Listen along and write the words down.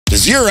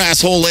Does your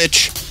asshole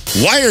itch?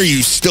 Why are you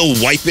still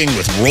wiping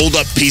with rolled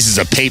up pieces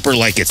of paper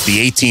like it's the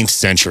 18th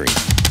century?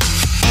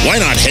 Why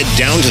not head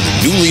down to the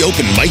newly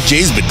opened Mike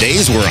J's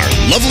Bidets, where our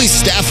lovely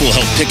staff will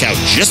help pick out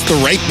just the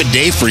right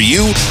bidet for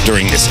you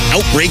during this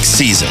outbreak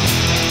season.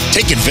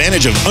 Take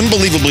advantage of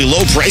unbelievably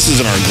low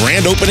prices in our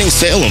grand opening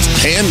sale of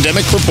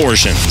pandemic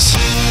proportions.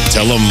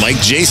 Tell them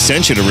Mike J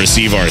sent you to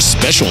receive our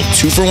special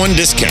 2-for-1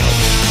 discount.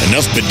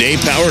 Enough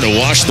bidet power to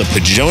wash the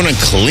pajona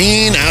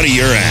clean out of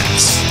your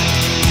ass.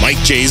 Mike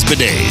J's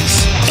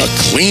Bidets. A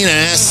clean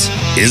ass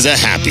is a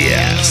happy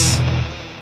ass.